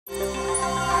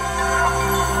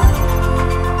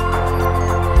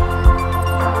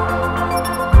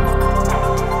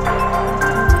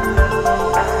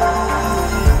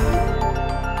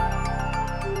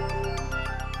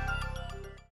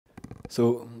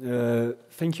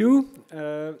Thank you.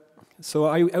 So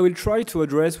I will try to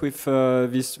address with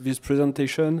this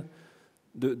presentation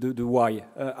the why.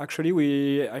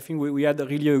 Actually, I think we had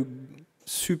really a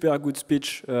super good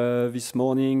speech this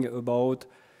morning about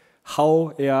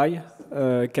how AI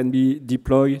can be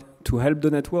deployed to help the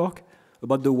network,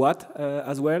 about the what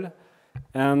as well.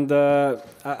 And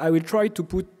I will try to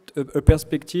put a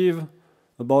perspective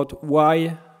about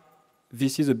why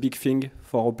this is a big thing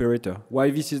for operator, why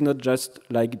this is not just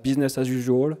like business as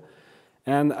usual.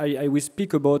 And I will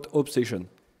speak about obsession,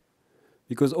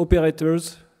 because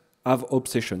operators have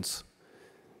obsessions.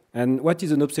 And what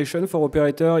is an obsession for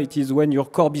operator? It is when your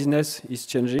core business is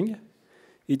changing.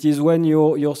 It is when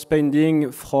you're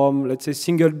spending from, let's say,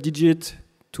 single digit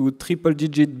to triple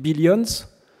digit billions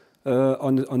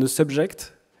on a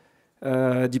subject,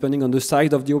 depending on the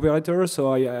size of the operator.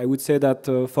 So I would say that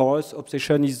for us,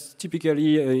 obsession is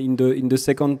typically in the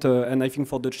second, and I think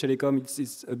for Deutsche Telekom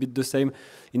it's a bit the same,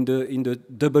 in the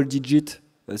double-digit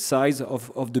size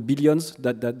of the billions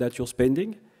that you're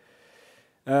spending.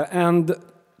 And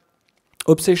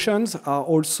obsessions are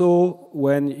also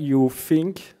when you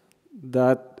think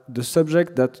that the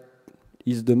subject that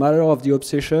is the matter of the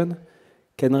obsession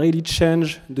can really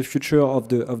change the future of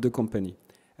the company.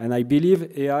 And I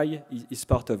believe AI is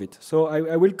part of it. So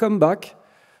I will come back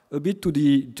a bit to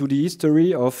the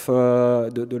history of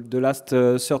the last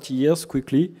 30 years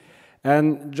quickly,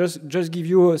 and just give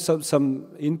you some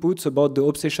inputs about the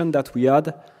obsession that we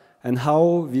had and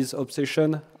how these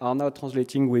obsessions are now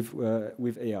translating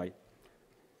with AI.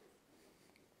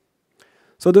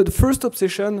 So the first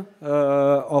obsession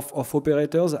of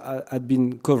operators had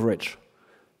been coverage,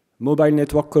 mobile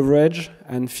network coverage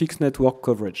and fixed network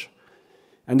coverage.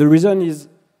 And the reason is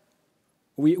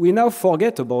we now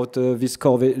forget about this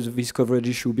coverage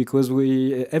issue, because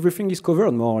everything is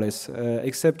covered more or less,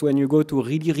 except when you go to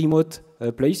really remote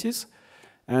places.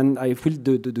 And I feel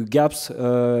the gaps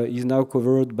is now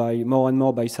covered by more and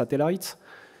more by satellites.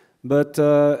 But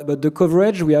the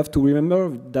coverage, we have to remember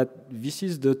that this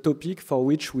is the topic for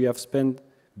which we have spent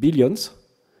billions.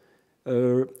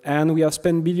 And we have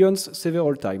spent billions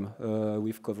several times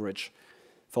with coverage.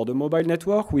 For the mobile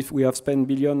network, we have spent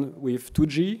billions with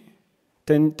 2G,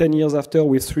 10 years after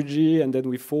with 3G, and then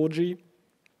with 4G.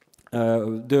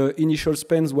 The initial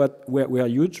spends were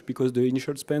huge, because the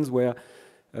initial spends were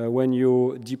when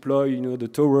you deploy, the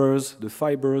towers, the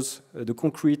fibers, the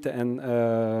concrete, and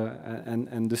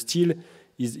the steel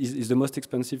is the most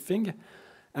expensive thing.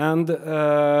 And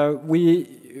we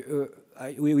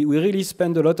really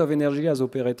spend a lot of energy as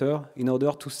operator in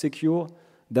order to secure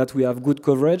that we have good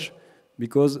coverage.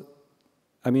 Because,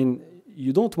 I mean,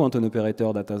 you don't want an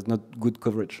operator that has not good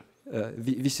coverage.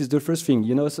 This is the first thing,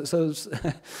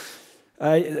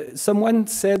 someone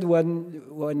said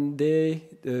one day,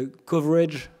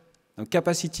 coverage,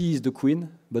 capacity is the queen,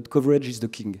 but coverage is the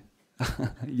king.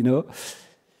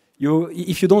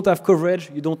 If you don't have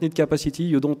coverage, you don't need capacity,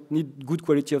 you don't need good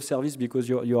quality of service, because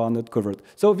you are not covered.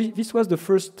 So this was the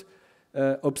first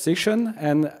obsession,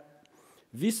 and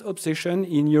this obsession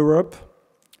in Europe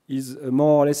is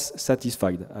more or less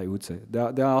satisfied, I would say.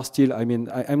 There are still,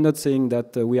 I'm not saying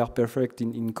that we are perfect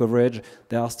in coverage.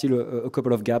 There are still a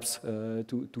couple of gaps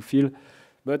to fill,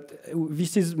 but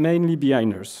this is mainly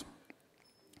behind us.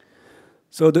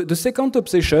 So the second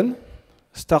obsession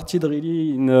started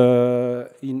really in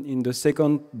the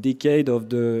second decade of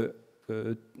the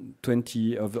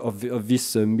of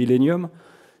this millennium.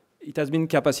 It has been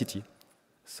capacity.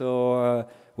 So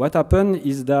what happened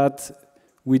is that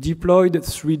we deployed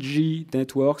 3G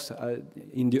networks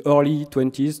in the early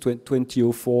 20s,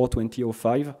 2004,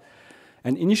 2005.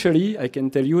 And initially, I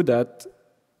can tell you that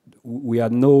we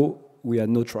had no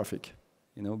traffic.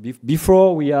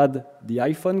 Before we had the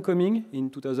iPhone coming in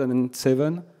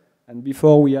 2007, and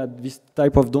before we had this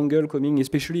type of dongle coming,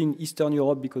 especially in Eastern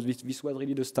Europe, because this was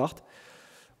really the start,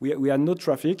 we had no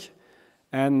traffic.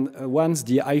 And once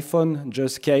the iPhone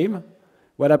just came,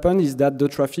 what happened is that the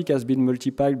traffic has been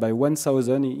multiplied by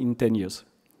 1,000 in 10 years.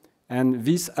 And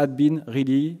this had been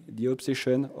really the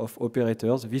obsession of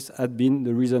operators. This had been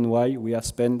the reason why we have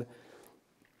spent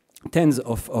tens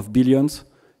of billions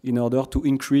in order to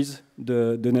increase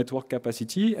the network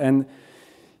capacity. And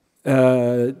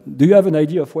do you have an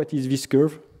idea of what is this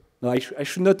curve? No, I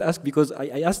should not ask, because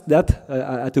I asked that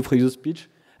at a previous speech.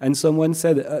 And someone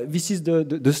said, this is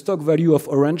the stock value of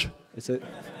Orange. I said,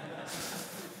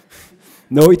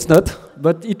 no, it's not,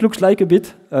 but it looks like a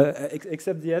bit,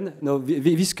 except the end. No,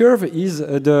 this curve is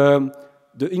the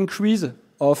increase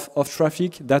of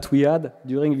traffic that we had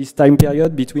during this time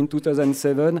period between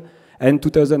 2007 and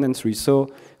 2003. So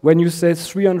when you say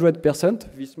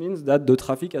 300%, this means that the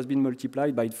traffic has been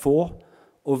multiplied by 4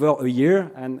 over a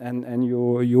year, and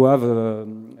you have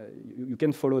you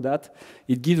can follow that.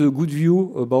 It gives a good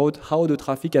view about how the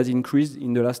traffic has increased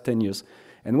in the last 10 years.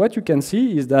 And what you can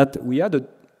see is that we had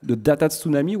the data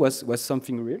tsunami was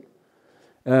something real,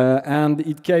 and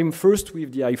it came first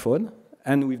with the iPhone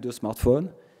and with the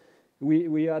smartphone.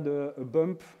 We had a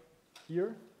bump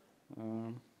here.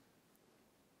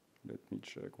 Let me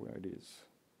check where it is.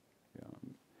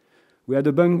 Yeah. We had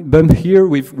a bump here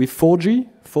with 4G.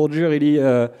 4G really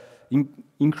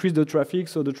increased the traffic,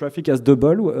 so the traffic has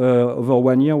doubled over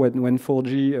 1 year when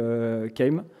 4G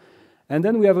came. And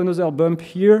then we have another bump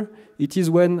here. It is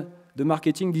when the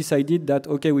marketing decided that,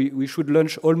 okay, we should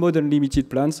launch almost unlimited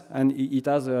plans, and it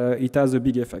has a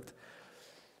big effect.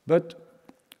 But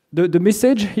the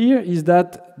message here is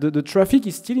that the traffic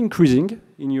is still increasing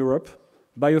in Europe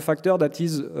by a factor that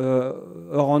is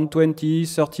around 20,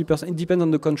 30%. It depends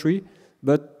on the country,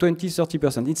 but 20,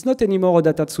 30%. It's not anymore a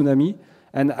data tsunami.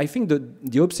 And I think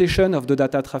the obsession of the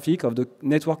data traffic, of the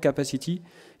network capacity,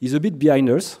 is a bit behind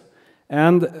us.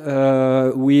 And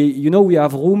we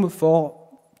have room for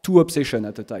 2 obsessions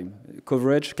at a time.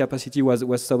 Coverage, capacity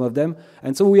was some of them.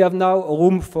 And so we have now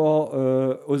room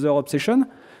for other obsession.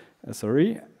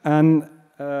 Sorry. And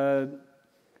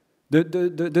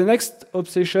the next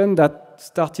obsession that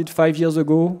started 5 years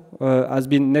ago has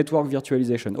been network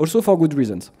virtualization, also for good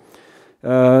reasons.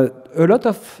 A lot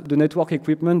of the network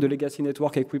equipment, the legacy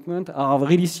network equipment, are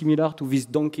really similar to this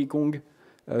Donkey Kong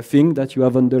thing that you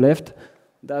have on the left,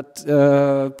 that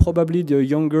probably the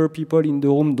younger people in the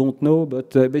room don't know,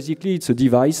 but basically it's a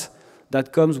device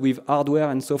that comes with hardware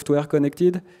and software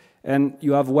connected, and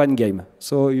you have one game.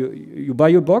 So you buy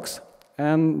a box,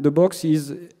 and the box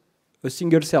is a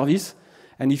single service,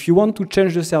 and if you want to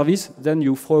change the service, then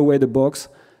you throw away the box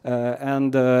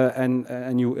and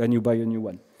you buy a new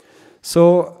one.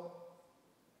 So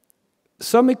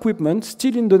some equipment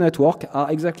still in the network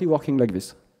are exactly working like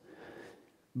this.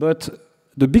 But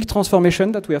the big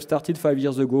transformation that we have started 5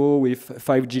 years ago with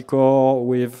 5G core,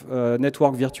 with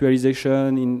network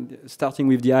virtualization, starting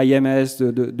with the IMS,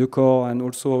 the core, and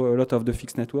also a lot of the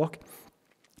fixed network,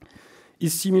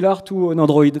 is similar to an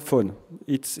Android phone.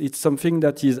 It's something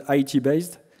that is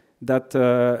IT-based,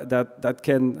 that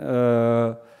can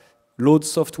load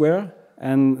software,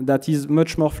 and that is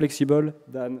much more flexible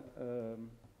than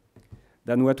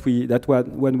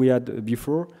when we had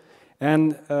before.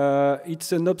 And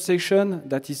it's an obsession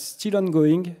that is still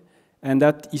ongoing, and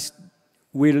that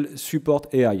will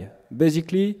support AI.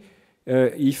 Basically,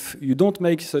 if you don't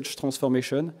make such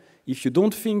transformation, if you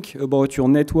don't think about your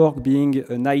network being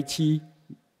an IT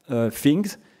thing,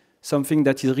 something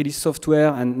that is really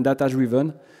software and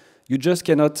data-driven, you just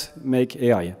cannot make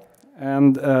AI.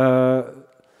 And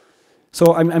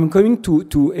so I'm coming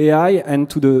to AI and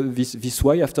to this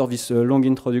why after this long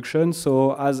introduction.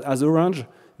 So as Orange,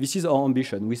 this is our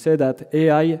ambition. We say that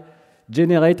AI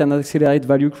generate and accelerate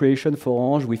value creation for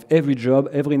Orange with every job,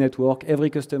 every network, every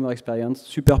customer experience,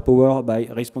 superpowered by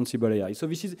responsible AI. So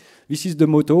this is the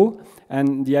motto,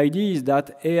 and the idea is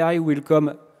that AI will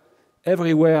come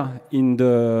everywhere in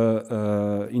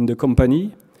the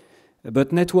company,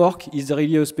 but network is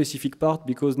really a specific part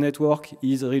because network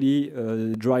is really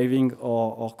driving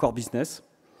our core business.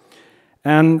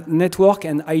 And network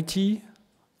and IT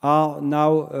are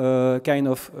now kind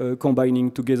of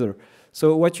combining together.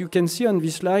 So what you can see on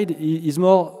this slide is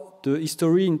more the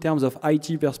history in terms of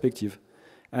IT perspective.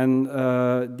 And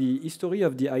the history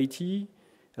of the IT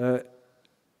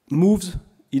moves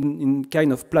in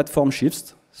kind of platform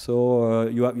shifts. So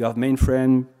you have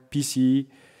mainframe, PC.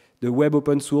 The web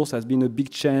open source has been a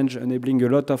big change, enabling a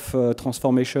lot of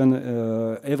transformation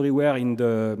everywhere in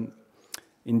the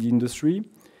industry.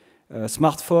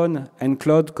 Smartphone and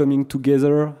cloud coming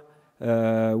together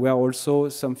were also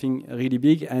something really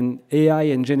big, and AI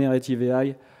and generative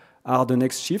AI are the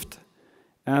next shift.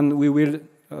 And we will,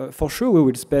 for sure, we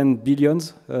will spend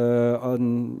billions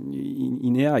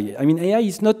in AI. I mean, AI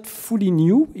is not fully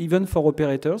new, even for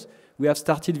operators. We have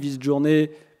started this journey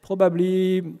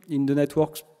probably in the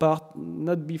networks part,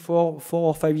 not before 4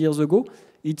 or 5 years ago.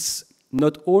 It's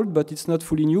not old, but it's not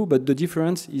fully new. But the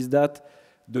difference is that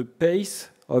the pace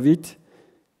of it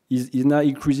is now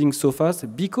increasing so fast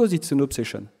because it's an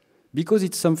obsession, because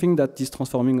it's something that is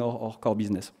transforming our core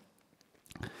business.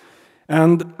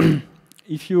 And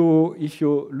if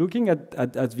you're looking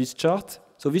at this chart,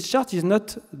 so this chart is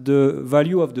not the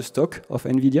value of the stock of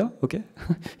NVIDIA, okay?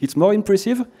 It's more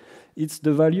impressive. It's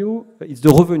the value, it's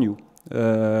the revenue,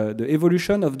 the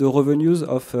evolution of the revenues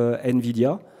of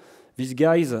NVIDIA. these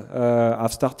guys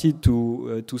have started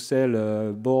to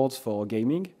sell boards for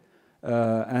gaming,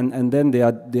 and then they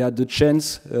had the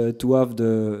chance to have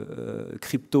the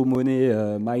crypto money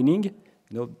mining.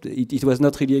 It was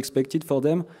not really expected for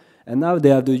them, and now they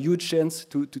have the huge chance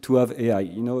to have AI.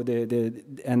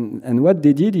 And what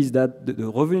they did is that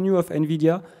the revenue of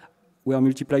NVIDIA were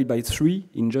multiplied by 3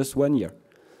 in just 1 year.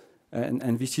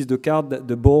 And this is the card,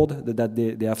 the board that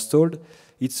they have sold.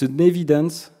 It's an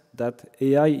evidence that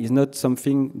AI is not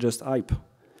something just hype.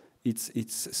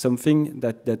 It's something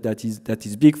that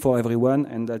is big for everyone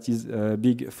and that is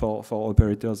big for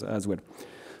operators as well.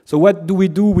 So what do we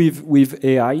do with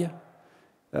AI?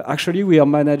 Actually, we are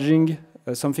managing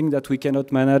something that we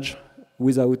cannot manage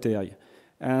without AI.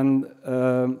 And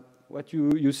what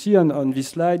you see on this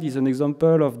slide is an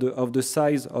example of the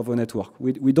size of a network.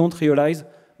 We don't realize,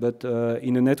 but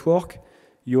in a network,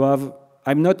 you have,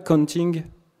 I'm not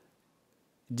counting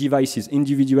devices,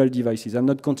 individual devices. I'm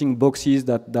not counting boxes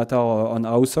that are on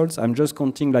households. I'm just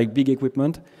counting like big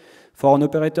equipment. For an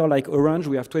operator like Orange,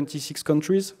 we have 26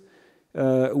 countries.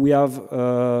 We have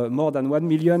more than 1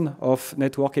 million of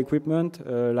network equipment,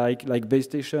 like base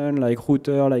station, like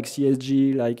router, like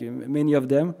CSG, like many of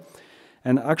them.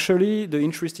 And actually, the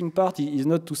interesting part is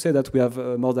not to say that we have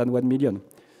more than 1 million.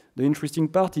 The interesting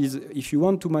part is if you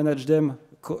want to manage them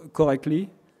correctly,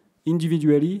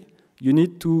 individually, you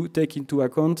need to take into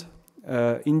account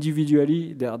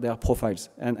individually their profiles.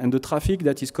 And the traffic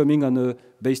that is coming on a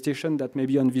base station that may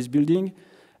be on this building,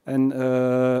 and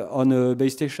on a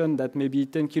base station that may be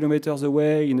 10 kilometers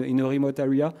away in a remote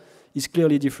area is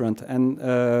clearly different. And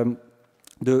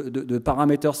the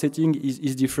parameter setting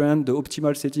is different, the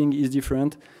optimal setting is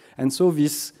different. And so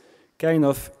this kind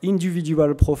of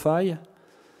individual profile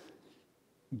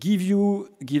gives you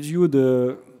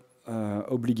the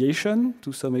obligation,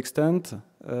 to some extent,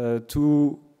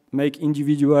 to make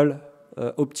individual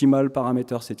optimal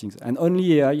parameter settings. And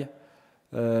only AI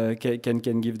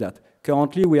can give that.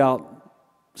 Currently, we are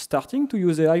starting to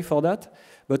use AI for that,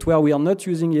 but where we are not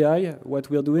using AI, what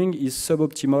we are doing is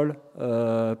suboptimal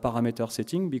parameter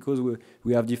setting, because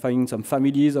we have defined some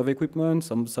families of equipment,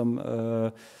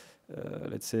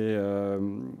 let's say,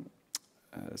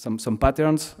 some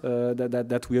patterns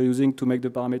that we are using to make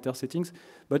the parameter settings,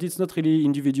 but it's not really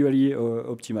individually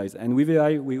optimized. And with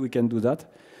AI, we can do that.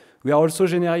 We are also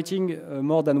generating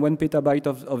more than 1 petabyte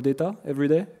of data every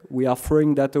day. We are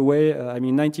throwing that away. I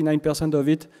mean, 99% of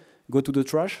it go to the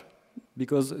trash,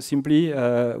 because simply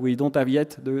we don't have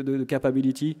yet the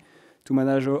capability to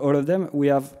manage all of them. We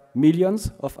have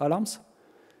millions of alarms.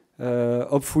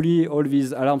 Hopefully, all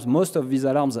these alarms, most of these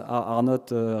alarms are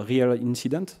not real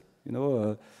incident.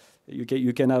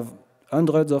 You can have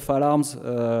hundreds of alarms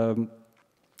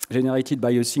generated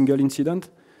by a single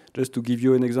incident. Just to give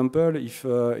you an example, if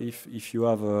you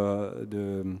have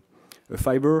a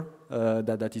fiber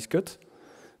that is cut,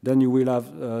 then you will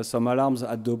have some alarms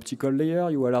at the optical layer.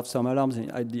 You will have some alarms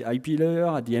at the IP layer,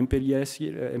 at the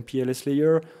MPLS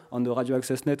layer, on the radio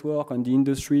access network, on the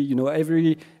industry.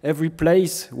 Every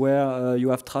place where you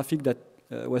have traffic that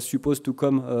was supposed to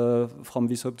come from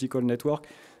this optical network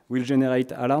will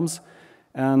generate alarms.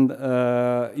 And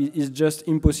it's just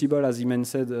impossible, as Iman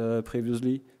said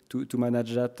previously, to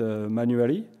manage that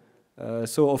manually.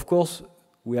 So, of course,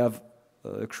 we have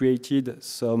created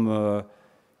some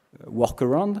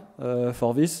workaround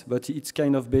for this, but it's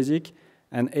kind of basic.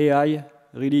 And AI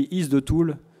really is the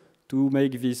tool to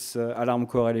make this alarm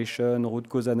correlation, root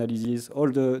cause analysis, all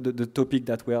the topics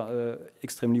that were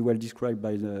extremely well described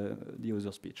by the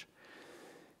other speech.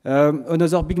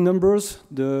 Another big numbers,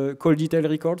 the call detail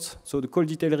records. So the call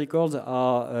detail records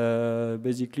are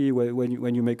basically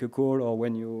when you make a call or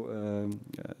when you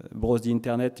browse the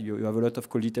internet, you have a lot of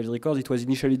call detail records. It was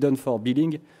initially done for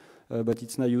billing, but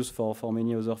it's now used for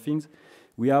many other things.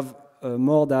 We have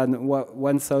more than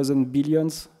 1,000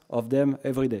 billions of them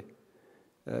every day.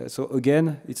 So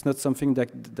again, it's not something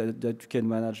that you can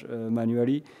manage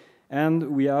manually. And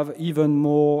we have even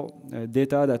more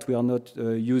data that we are not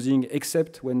using,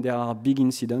 except when there are big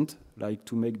incidents, like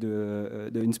to make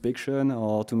the inspection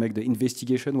or to make the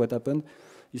investigation what happened.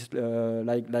 It's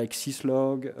like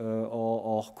syslog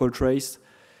or call trace.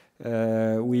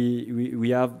 We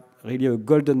have really a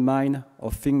golden mine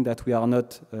of things that we are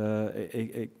not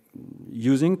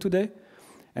using today.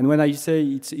 And when I say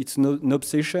it's an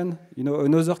obsession,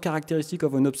 another characteristic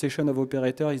of an obsession of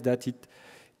operator is that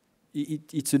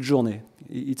it's a journey.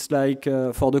 It's like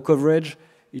for the coverage,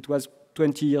 it was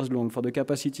 20 years long. For the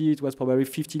capacity, it was probably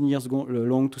 15 years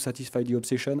long to satisfy the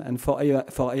obsession. And for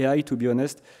AI, to be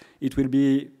honest, it will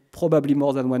be probably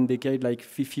more than 1 decade, like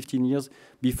 15 years,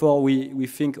 before we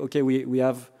think, okay, we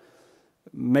have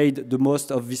made the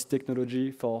most of this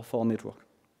technology for network.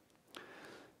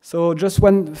 So just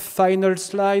one final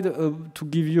slide to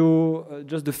give you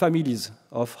just the families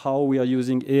of how we are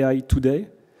using AI today.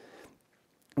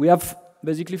 We have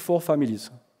basically 4 families.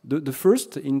 The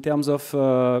first, in terms of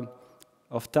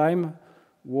time,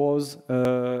 was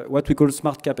what we call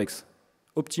smart CapEx,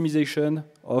 optimization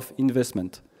of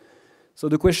investment. So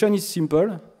the question is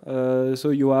simple. So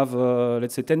you have,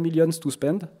 let's say, 10 million to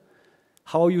spend.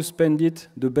 How you spend it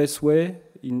the best way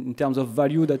in terms of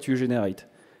value that you generate.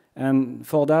 And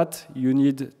for that, you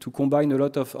need to combine a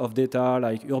lot of data,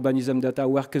 like urbanism data,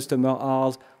 where customers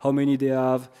are, how many they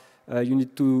have. You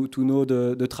need to know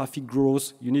the traffic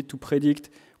growth. You need to predict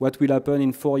what will happen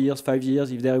in 4 years, 5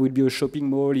 years, if there will be a shopping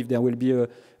mall, if there will be a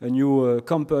new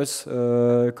campus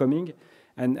coming.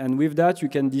 And with that, you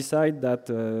can decide that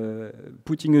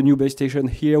putting a new base station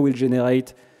here will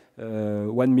generate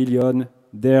 1 million,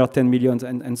 there 10 million,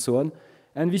 and so on.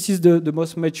 And this is the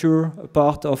most mature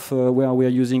part of where we are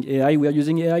using AI. We are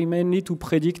using AI mainly to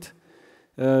predict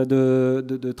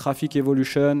the traffic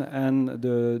evolution and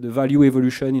the value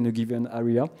evolution in a given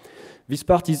area. This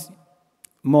part is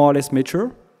more or less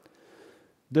mature.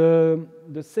 The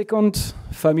second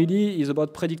family is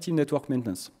about predictive network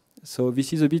maintenance. So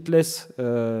this is a bit less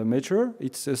mature.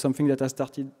 It's something that has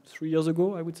started 3 years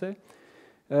ago, I would say.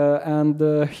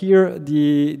 And here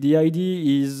the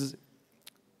idea is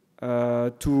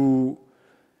to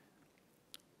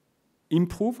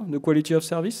improve the quality of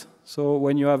service. So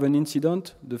when you have an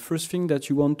incident, the first thing that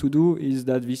you want to do is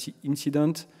that this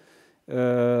incident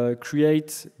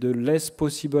creates the less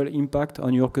possible impact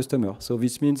on your customer. So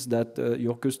this means that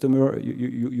your customer,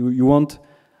 you want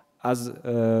as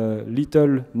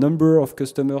little number of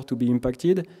customers to be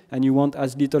impacted, and you want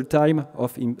as little time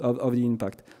of the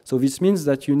impact. So this means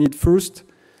that you need first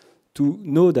to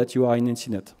know that you are in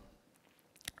incident.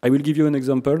 I will give you an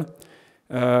example.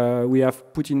 We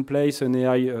have put in place an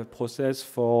AI process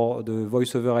for the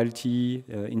voice over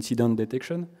LTE incident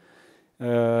detection.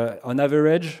 On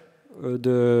average,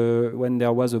 when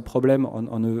there was a problem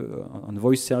on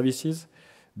voice services,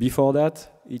 before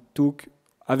that, it took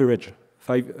average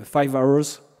 5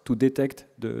 hours to detect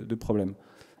the problem.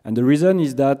 And the reason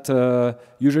is that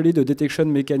usually the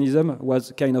detection mechanism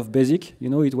was kind of basic. You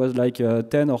know, it was like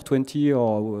 10 or 20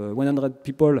 or 100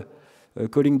 people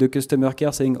calling the customer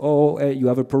care saying, oh, hey, you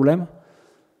have a problem.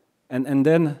 And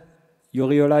then you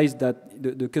realize that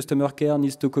the customer care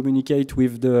needs to communicate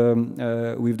with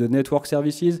the network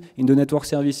services. In the network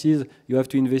services, you have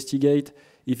to investigate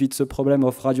if it's a problem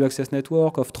of radio access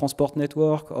network, of transport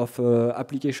network, of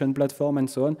application platform, and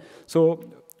so on. So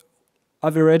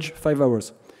average 5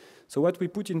 hours. So what we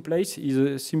put in place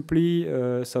is simply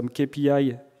some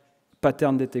KPI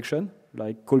pattern detection,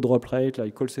 like call drop rate,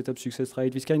 like call setup success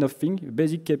rate, this kind of thing,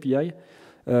 basic KPI.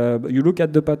 You look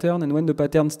at the pattern, and when the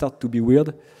pattern starts to be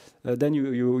weird, then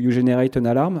you generate an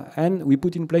alarm. And we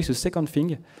put in place a second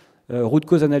thing, root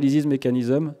cause analysis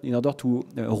mechanism, in order to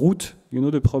route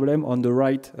the problem on the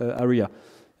right area.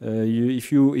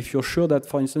 If you're sure that,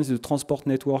 for instance, it's a transport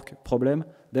network problem,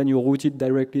 then you route it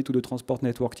directly to the transport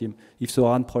network team. If it's a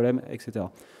RAN problem,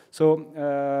 etc. So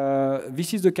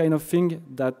this is the kind of thing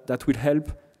that will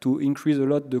help to increase a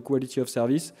lot the quality of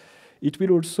service. It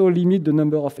will also limit the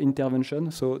number of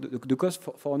interventions. So the cost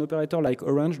for an operator like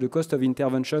Orange, the cost of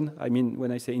intervention, I mean,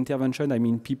 when I say intervention, I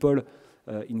mean people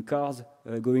in cars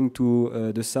going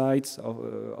to the sites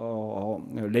or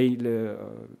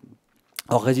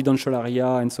residential area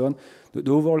and so on.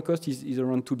 The overall cost is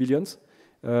around 2 billion.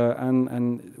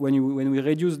 And when we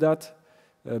reduce that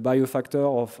by a factor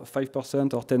of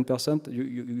 5% or 10%,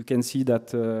 you can see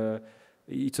that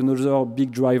it's another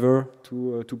big driver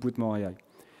to put more AI.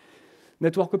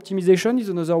 Network optimization is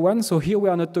another one. So here we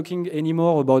are not talking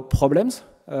anymore about problems,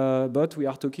 but we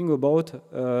are talking about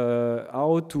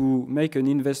how to make an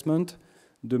investment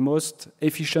the most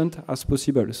efficient as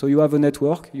possible. So you have a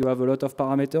network, you have a lot of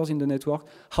parameters in the network.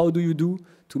 How do you do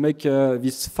to make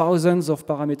these thousands of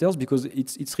parameters, because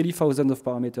it's really thousands of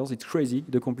parameters, it's crazy,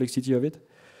 the complexity of it,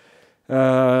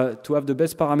 to have the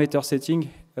best parameter setting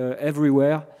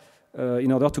everywhere,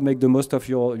 in order to make the most of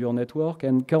your network.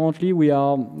 And currently we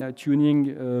are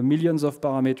tuning millions of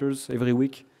parameters every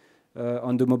week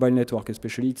on the mobile network,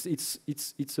 especially.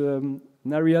 It's an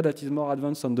area that is more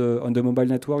advanced on the mobile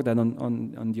network than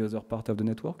on the other part of the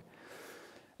network.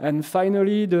 And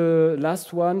finally, the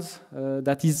last ones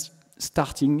that is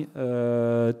starting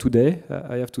today,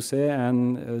 I have to say,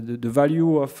 and the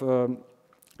value of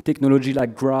technology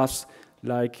like graphs,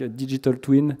 like digital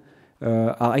twin,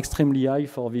 are extremely high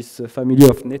for this family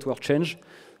of network change.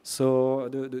 So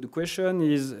the question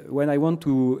is, when I want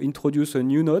to introduce a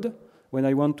new node, when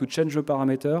I want to change a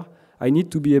parameter, I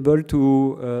need to be able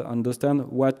to understand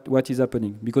what is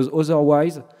happening. Because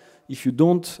otherwise, if you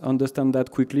don't understand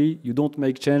that quickly, you don't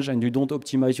make change and you don't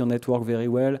optimize your network very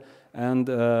well,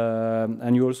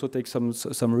 and you also take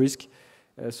some risk.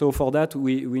 So for that,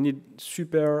 we need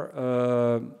super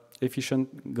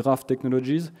efficient graph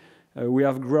technologies. We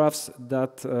have graphs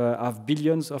that have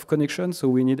billions of connections, so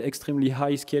we need extremely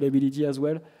high scalability as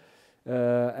well.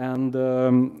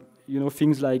 You know,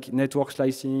 things like network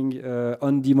slicing,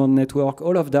 on-demand network,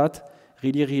 all of that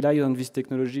really rely on this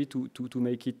technology to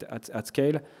make it at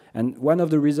scale. And one of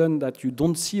the reasons that you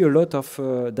don't see a lot of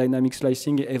dynamic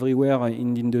slicing everywhere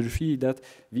in the industry is that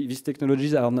these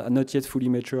technologies are not yet fully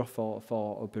mature for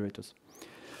operators.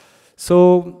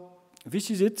 So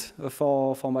this is it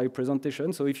for my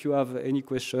presentation. So if you have any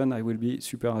question, I will be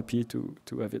super happy to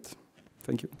have it.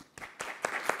 Thank you.